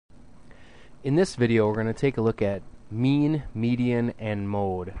In this video, we're going to take a look at mean, median, and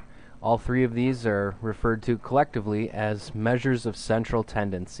mode. All three of these are referred to collectively as measures of central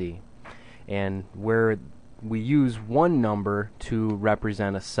tendency, and where we use one number to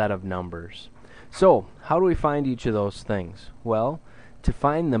represent a set of numbers. So, how do we find each of those things? Well, to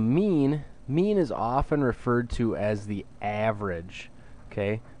find the mean is often referred to as the average.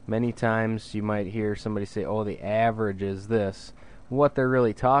 Okay? Many times you might hear somebody say, oh, the average is this. What they're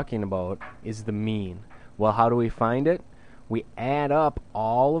really talking about is the mean. Well, how do we find it? We add up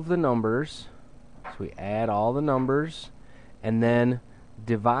all of the numbers. So we add all the numbers and then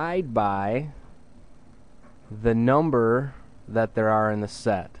divide by the number that there are in the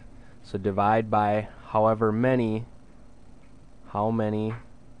set. So divide by how many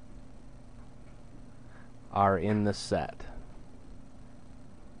are in the set.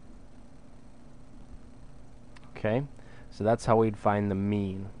 Okay? So that's how we'd find the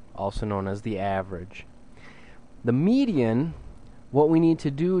mean, also known as the average. The median, what we need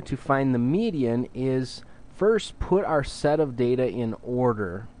to do to find the median is first put our set of data in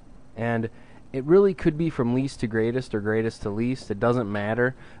order. And it really could be from least to greatest or greatest to least. It doesn't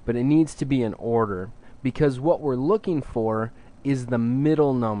matter, but it needs to be in order because what we're looking for is the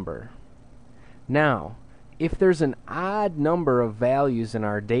middle number. Now, if there's an odd number of values in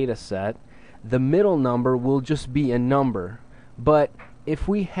our data set, the middle number will just be a number. But if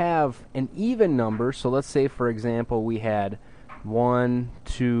we have an even number, so let's say for example we had 1,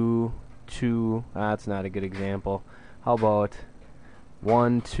 2, 2, that's not a good example. How about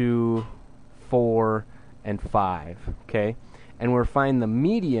 1, 2, 4, and 5, okay? And we're finding the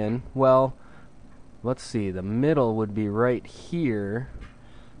median, well, let's see, the middle would be right here.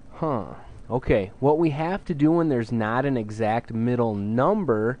 Okay, what we have to do when there's not an exact middle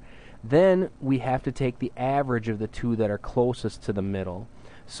number, then we have to take the average of the two that are closest to the middle.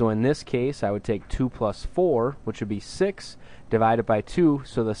 So in this case, I would take 2 plus 4, which would be 6, divided by 2,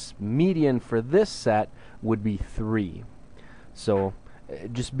 so the median for this set would be 3. So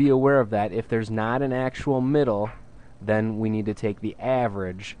just be aware of that. If there's not an actual middle, then we need to take the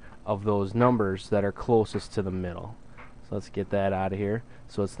average of those numbers that are closest to the middle. So let's get that out of here.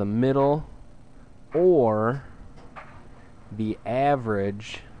 So it's the middle or the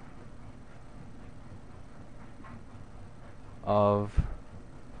average of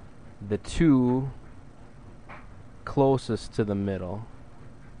the two closest to the middle.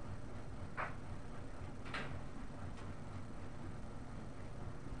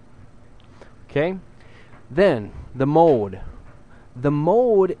 Okay? Then, the mode. The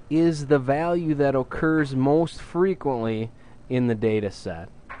mode is the value that occurs most frequently in the data set.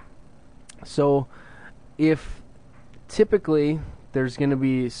 So, if typically there's going to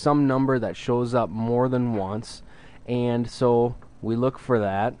be some number that shows up more than once, and so we look for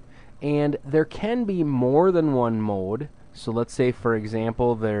that, and there can be more than one mode. So let's say for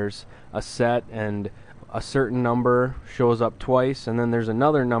example there's a set and a certain number shows up twice, and then there's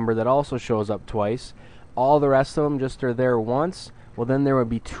another number that also shows up twice. All the rest of them just are there once. Well, then there would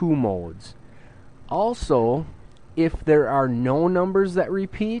be two modes. Also, if there are no numbers that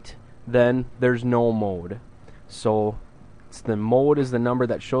repeat, then there's no mode. So the mode is the number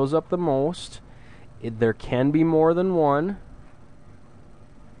that shows up the most. There can be more than one.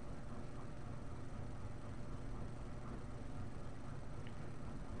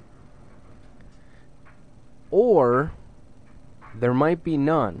 Or there might be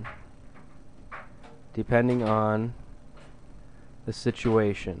none, depending on the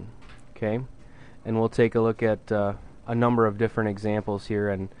situation. Okay? And we'll take a look at a number of different examples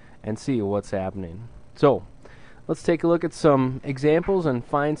here and see what's happening. So, let's take a look at some examples and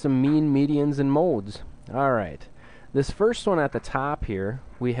find some mean, medians, and modes. Alright, this first one at the top here,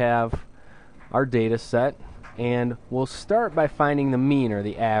 we have our data set, and we'll start by finding the mean or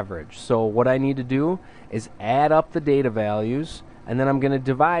the average. So what I need to do is add up the data values, and then I'm going to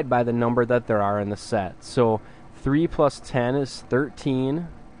divide by the number that there are in the set. So 3 plus 10 is 13,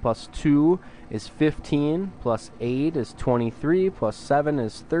 plus 2 is 15, plus 8 is 23, plus 7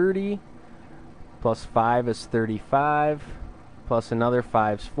 is 30, plus 5 is 35, plus another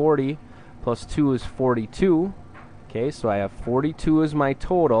 5 is 40, plus 2 is 42. Okay, so I have 42 as my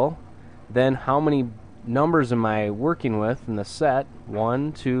total. Then how many numbers am I working with in the set?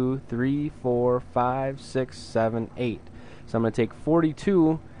 1, 2, 3, 4, 5, 6, 7, 8. So I'm going to take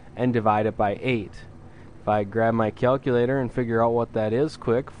 42 and divide it by 8. If I grab my calculator and figure out what that is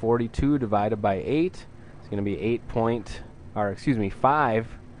quick, 42 divided by 8 is going to be 5.25.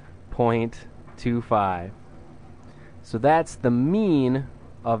 So that's the mean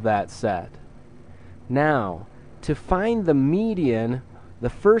of that set. Now, to find the median, the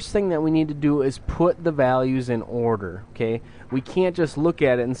first thing that we need to do is put the values in order, okay? We can't just look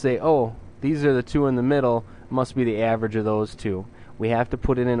at it and say, oh, these are the two in the middle, must be the average of those two. We have to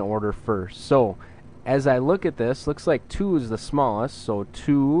put it in order first. So, as I look at this, looks like 2 is the smallest, so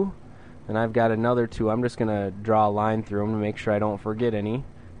 2, and I've got another 2. I'm just going to draw a line through them to make sure I don't forget any.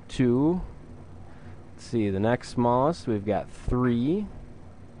 2. Let's see, the next smallest, we've got 3.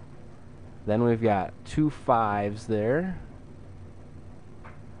 Then we've got 2 5s there.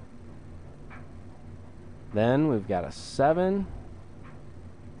 Then we've got a 7,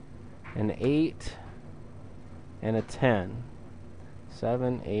 an 8, and a 10.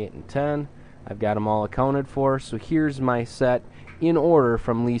 7, 8, and 10. I've got them all accounted for, so here's my set in order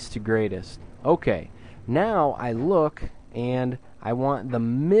from least to greatest. Okay, now I look and I want the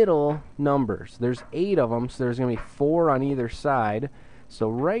middle numbers. There's 8 of them, so there's going to be 4 on either side. So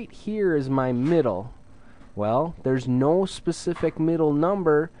right here is my middle. Well, there's no specific middle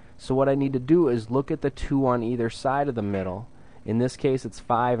number, so what I need to do is look at the 2 on either side of the middle. In this case, it's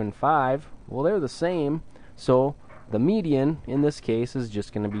 5 and 5. Well, they're the same, so the median in this case is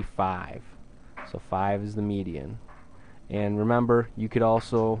just going to be 5. So 5 is the median. And remember, you could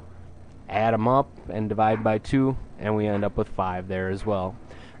also add them up and divide by 2, and we end up with 5 there as well.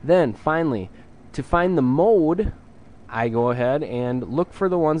 Then, finally, to find the mode, I go ahead and look for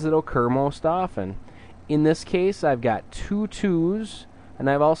the ones that occur most often. In this case, I've got 2 2s, and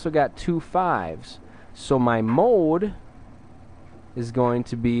I've also got 2 5s. So my mode is going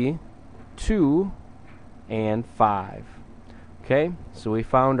to be 2 and 5. Okay, so we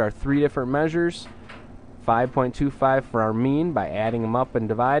found our 3 different measures. 5.25 for our mean by adding them up and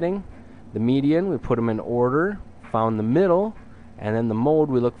dividing. The median, we put them in order, found the middle, and then the mode,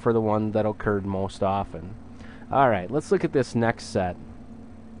 we look for the one that occurred most often. Alright, let's look at this next set.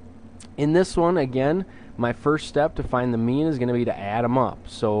 In this one, again, my first step to find the mean is going to be to add them up.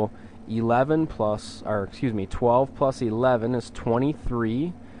 So 12 plus 11 is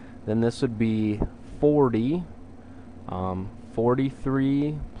 23. Then this would be 40.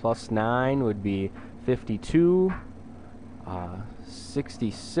 43 plus 9 would be 52.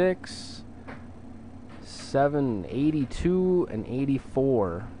 66. 82, and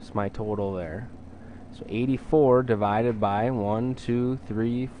 84 is my total there. So 84 divided by 1, 2,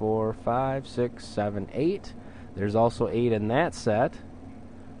 3, 4, 5, 6, 7, 8. There's also 8 in that set.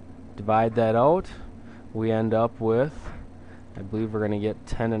 Divide that out. We end up with, I believe we're going to get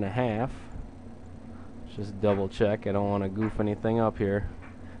 10 and a half. Let's just double check. I don't want to goof anything up here.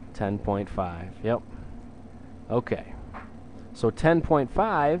 10.5. Yep. Okay. So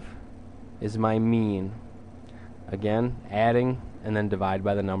 10.5 is my mean. Again, adding and then divide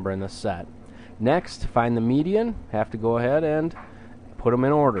by the number in the set. Next, to find the median, have to go ahead and put them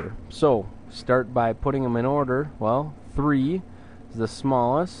in order. So, start by putting them in order. Well, 3 is the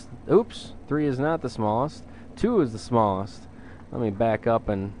smallest. Oops, 3 is not the smallest. 2 is the smallest. Let me back up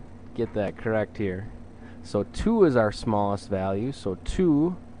and get that correct here. So 2 is our smallest value. So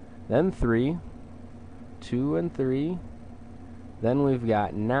 2, then 3, 2 and 3. Then we've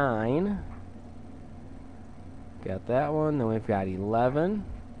got 9. Got that one. Then we've got 11.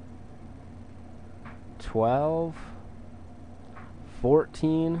 12,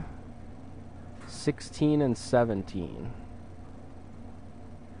 14, 16, and 17.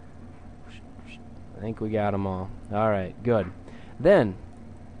 I think we got them all. Alright, good. Then,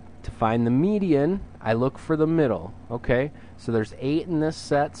 to find the median, I look for the middle. Okay, so there's 8 in this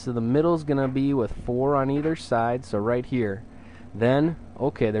set, so the middle's going to be with 4 on either side, so right here. Then,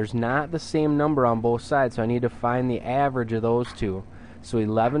 okay, there's not the same number on both sides, so I need to find the average of those two. So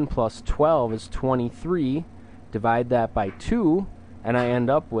 11 plus 12 is 23. Divide that by 2, and I end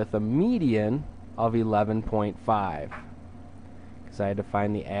up with a median of 11.5. Because I had to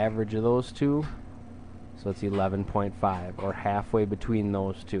find the average of those two. So it's 11.5, or halfway between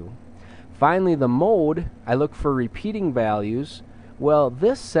those two. Finally, the mode, I look for repeating values. Well,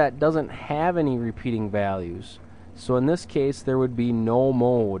 this set doesn't have any repeating values. So in this case, there would be no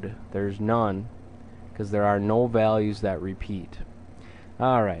mode. There's none, because there are no values that repeat.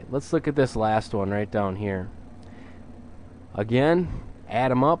 Alright, let's look at this last one right down here. Again,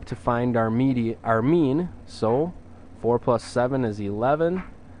 add them up to find our mean. So 4 plus 7 is 11,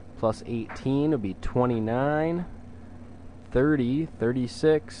 plus 18 would be 29, 30,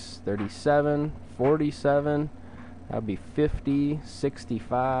 36, 37, 47, that would be 50,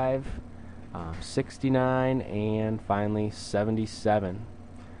 65, 69, and finally 77.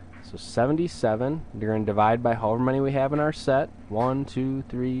 So 77, you're going to divide by however many we have in our set. 1, 2,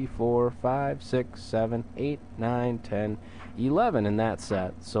 3, 4, 5, 6, 7, 8, 9, 10, 11 in that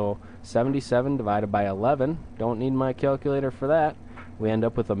set. So 77 divided by 11. Don't need my calculator for that. we end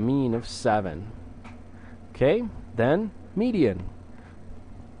up with a mean of 7. Okay, then median.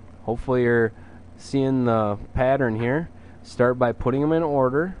 Hopefully you're seeing the pattern here. Start by putting them in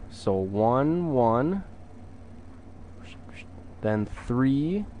order. So 1, 1, then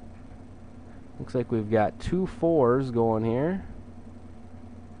 3. Looks like we've got 2 4s going here.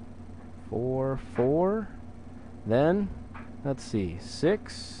 4, 4. Then, let's see,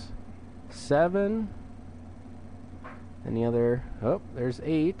 6, 7. Any other? Oh, there's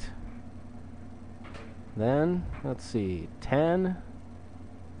 8. Then, let's see, 10,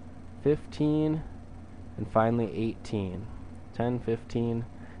 15, and finally 18. 10, 15,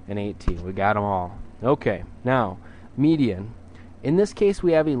 and 18. We got them all. Okay, now, median. In this case,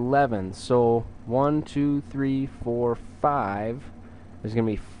 we have 11. So, 1, 2, 3, 4, 5. There's going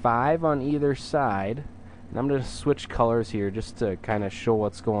to be 5 on either side. And I'm going to switch colors here just to kind of show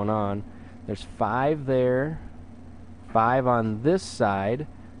what's going on. There's 5 there, 5 on this side.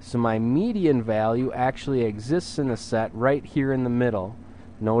 So my median value actually exists in the set right here in the middle.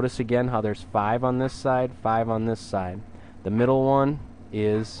 Notice again how there's 5 on this side, 5 on this side. The middle one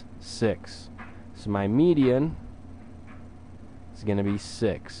is 6. So my median is going to be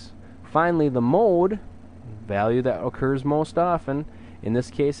 6. Finally, the mode, value that occurs most often. In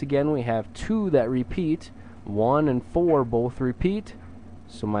this case, again, we have 2 that repeat. 1 and 4 both repeat.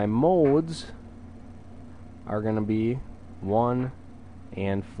 So my modes are going to be 1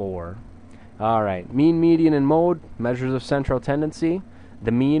 and 4. Alright, mean, median, and mode, measures of central tendency.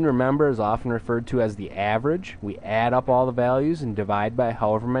 The mean, remember, is often referred to as the average. We add up all the values and divide by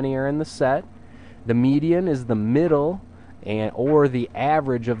however many are in the set. The median is the middle or the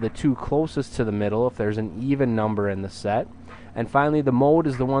average of the 2 closest to the middle if there's an even number in the set. And finally, the mode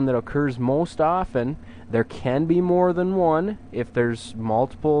is the one that occurs most often. There can be more than one if there's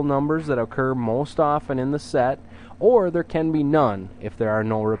multiple numbers that occur most often in the set, or there can be none if there are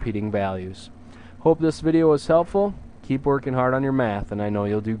no repeating values. Hope this video was helpful. Keep working hard on your math, and I know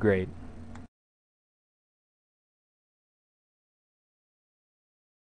you'll do great.